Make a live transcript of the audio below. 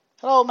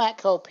Hello, Matt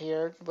Cope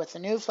here with the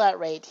new flat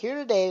rate, here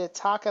today to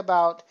talk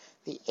about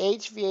the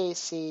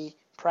HVAC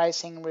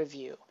pricing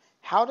review,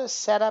 how to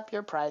set up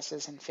your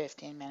prices in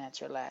 15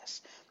 minutes or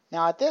less.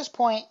 Now at this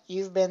point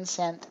you've been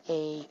sent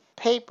a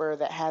paper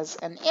that has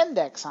an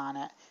index on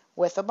it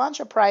with a bunch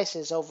of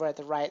prices over at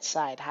the right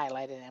side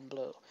highlighted in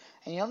blue.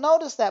 And you'll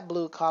notice that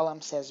blue column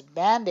says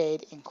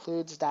Band-Aid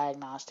includes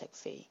diagnostic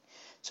fee.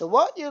 So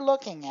what you're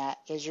looking at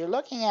is you're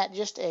looking at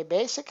just a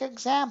basic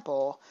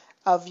example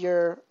of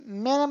your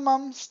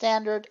minimum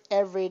standard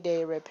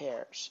everyday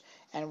repairs.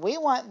 And we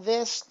want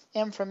this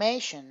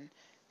information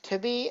to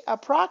be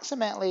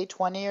approximately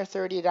 $20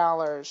 or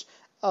 $30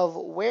 of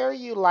where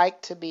you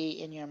like to be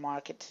in your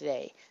market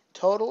today.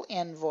 Total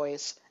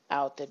invoice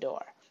out the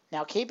door.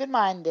 Now keep in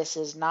mind, this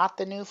is not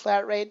the new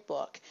flat rate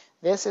book.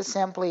 This is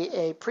simply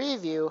a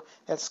preview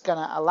that's going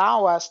to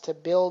allow us to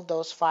build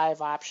those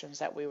 5 options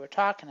that we were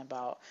talking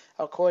about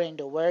according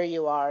to where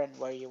you are and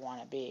where you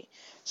want to be.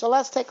 So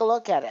let's take a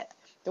look at it.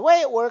 The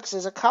way it works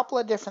is a couple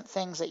of different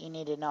things that you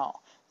need to know.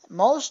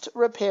 Most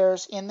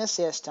repairs in the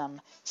system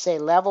say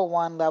level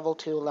 1, level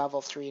 2,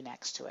 level 3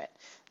 next to it.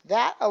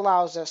 That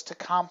allows us to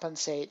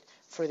compensate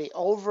for the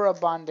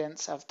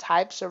overabundance of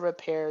types of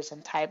repairs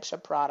and types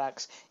of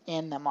products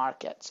in the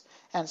markets.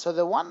 And so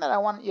the one that I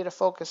want you to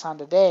focus on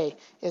today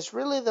is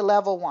really the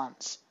level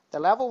 1s. The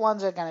level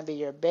 1s are going to be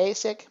your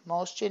basic,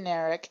 most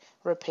generic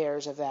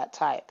repairs of that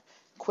type.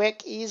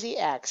 Quick, easy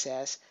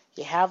access.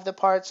 You have the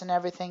parts and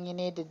everything you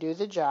need to do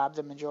the job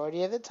the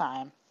majority of the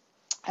time.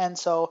 And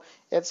so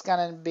it's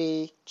going to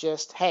be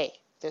just, hey,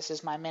 this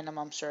is my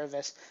minimum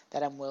service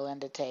that I'm willing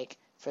to take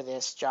for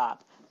this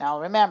job.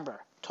 Now remember,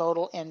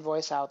 total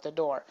invoice out the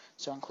door,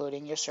 so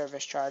including your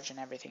service charge and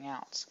everything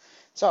else.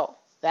 So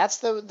that's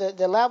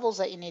the levels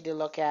that you need to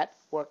look at,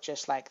 work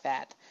just like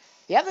that.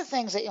 The other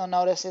things that you'll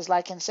notice is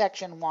like in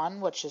section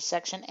 1, which is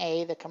section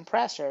A, the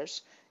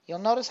compressors, you'll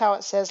notice how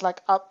it says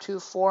like up to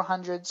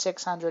 $400,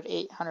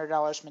 $600,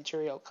 $800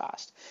 material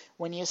cost.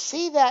 When you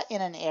see that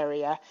in an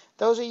area,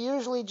 those are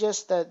usually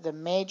just the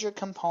major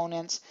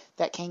components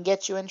that can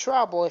get you in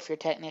trouble if your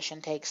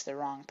technician takes the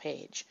wrong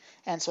page.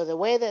 And so the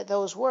way that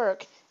those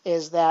work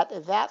is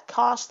that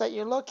cost that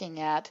you're looking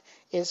at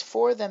is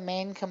for the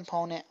main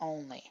component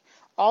only.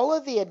 All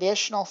of the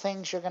additional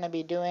things you're going to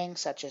be doing,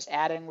 such as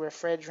adding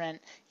refrigerant,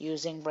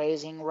 using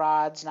brazing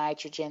rods,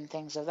 nitrogen,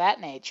 things of that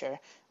nature,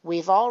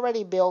 we've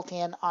already built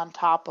in on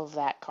top of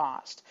that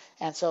cost.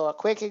 And so a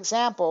quick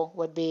example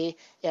would be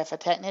if a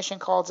technician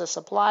calls a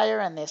supplier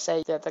and they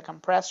say that the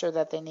compressor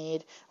that they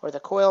need or the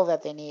coil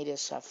that they need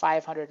is a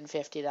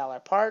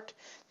 $550 part,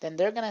 then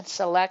they're going to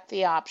select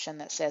the option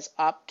that says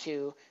up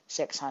to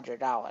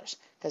 $600,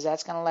 because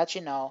that's going to let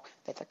you know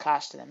that the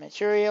cost of the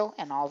material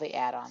and all the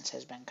add-ons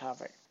has been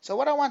covered. So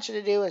what I want you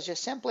to do is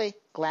just simply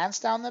glance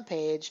down the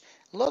page,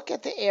 look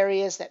at the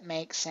areas that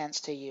make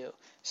sense to you,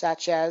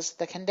 such as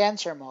the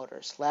condenser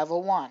motors,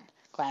 level 1.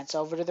 Glance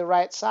over to the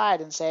right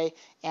side and say,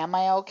 am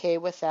I okay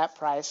with that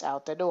price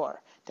out the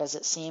door? Does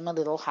it seem a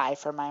little high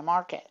for my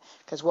market?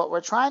 Because what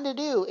we're trying to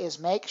do is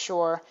make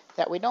sure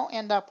that we don't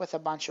end up with a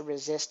bunch of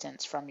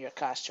resistance from your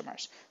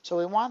customers. So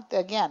we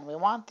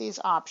want these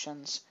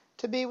options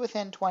to be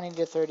within $20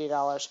 to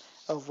 $30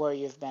 of where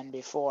you've been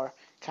before,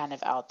 kind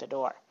of out the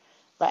door.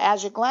 But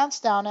as you glance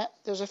down it,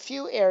 there's a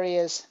few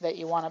areas that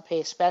you want to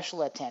pay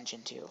special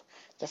attention to.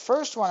 The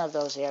first one of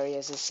those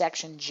areas is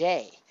section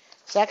J.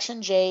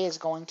 Section J is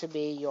going to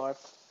be your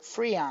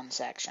Freon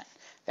section.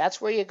 That's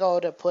where you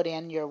go to put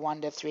in your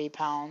 1 to 3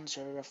 pounds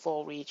or a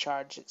full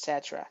recharge,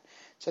 etc.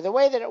 So the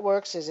way that it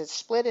works is it's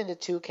split into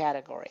 2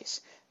 categories: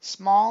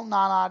 small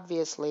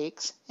non-obvious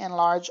leaks and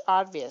large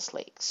obvious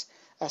leaks.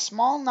 A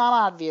small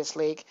non-obvious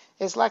leak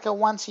is like a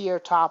once-a-year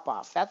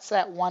top-off. That's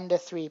that 1 to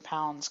 3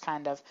 pounds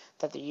kind of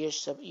that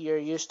you're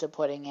used to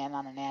putting in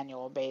on an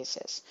annual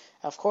basis.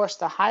 Of course,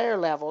 the higher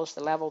levels,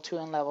 the level 2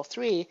 and level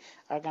 3,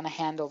 are going to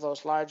handle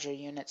those larger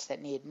units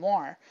that need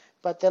more.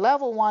 But the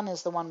level 1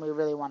 is the one we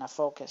really want to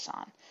focus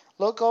on.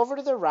 Look over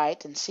to the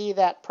right and see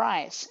that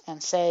price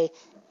and say,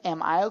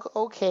 am I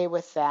okay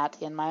with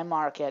that in my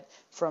market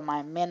for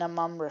my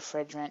minimum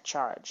refrigerant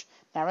charge?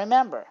 Now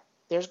remember,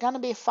 there's going to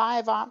be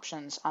 5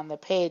 options on the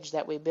page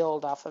that we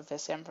build off of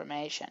this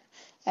information.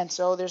 And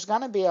so there's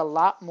going to be a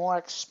lot more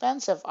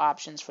expensive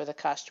options for the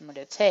customer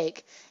to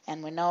take.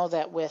 And we know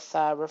that with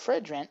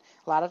refrigerant,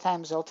 a lot of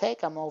times they'll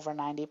take them over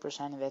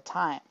 90% of the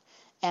time.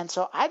 And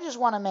so I just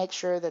want to make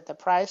sure that the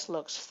price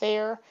looks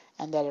fair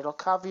and that it'll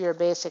cover your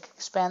basic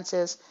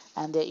expenses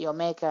and that you'll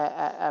make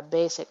a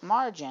basic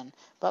margin.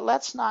 But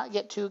let's not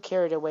get too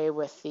carried away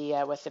with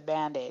the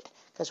Band-Aid,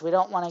 because we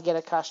don't want to get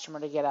a customer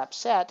to get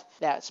upset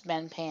that's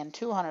been paying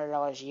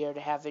 $200 a year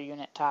to have their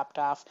unit topped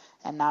off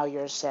and now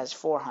yours says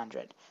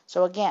 $400.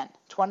 So again,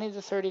 $20 to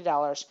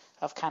 $30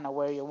 of kind of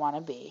where you want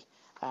to be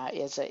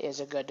is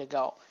a good to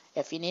go.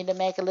 If you need to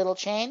make a little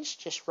change,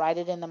 just write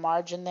it in the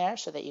margin there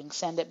so that you can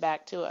send it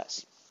back to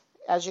us.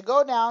 As you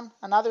go down,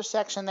 another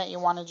section that you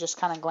want to just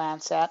kind of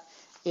glance at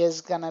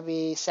is going to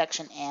be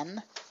section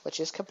N, which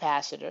is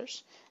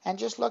capacitors. and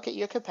just look at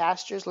your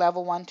capacitors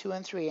level 1, 2,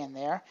 and 3 in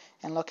there,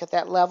 and look at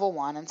that level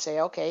 1 and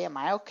say, okay, am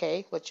I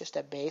okay with just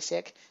a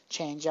basic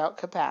change-out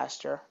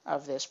capacitor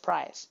of this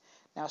price?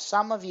 Now,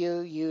 some of you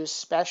use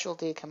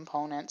specialty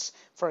components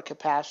for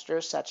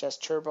capacitors, such as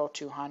Turbo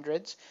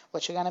 200s,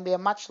 which are going to be a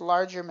much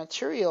larger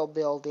material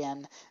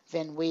build-in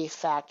than we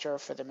factor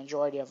for the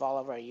majority of all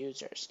of our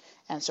users.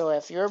 And so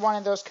if you're one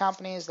of those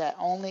companies that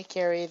only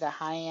carry the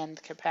high-end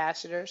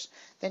capacitors,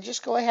 then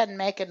just go ahead and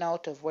make a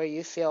note of where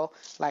you feel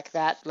like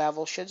that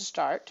level should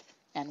start,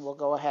 and we'll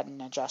go ahead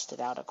and adjust it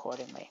out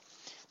accordingly.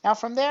 Now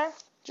from there,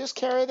 just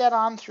carry that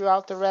on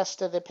throughout the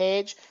rest of the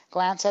page.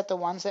 Glance at the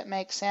ones that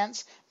make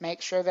sense.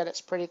 Make sure that it's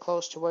pretty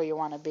close to where you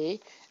want to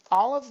be.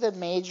 All of the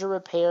major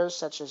repairs,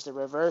 such as the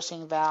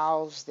reversing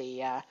valves,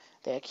 the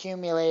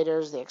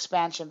accumulators, the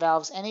expansion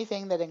valves,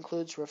 anything that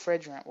includes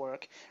refrigerant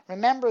work,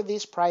 remember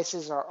these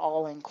prices are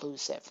all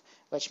inclusive,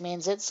 which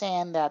means it's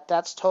saying that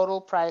that's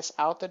total price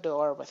out the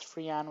door with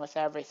Freon, with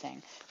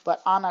everything,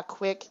 but on a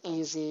quick,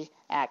 easy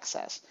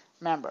access.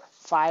 Remember,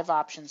 5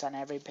 options on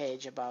every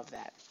page above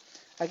that.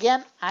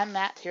 Again, I'm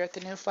Matt here at the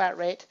New Flat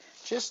Rate.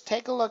 Just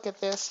take a look at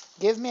this.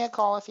 Give me a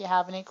call if you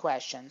have any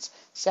questions,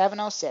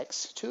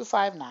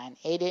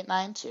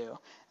 706-259-8892.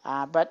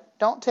 But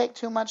don't take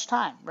too much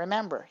time.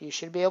 Remember, you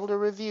should be able to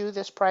review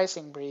this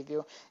pricing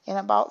preview in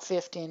about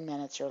 15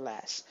 minutes or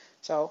less.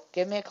 So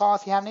give me a call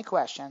if you have any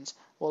questions.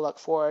 We'll look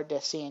forward to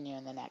seeing you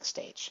in the next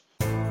stage.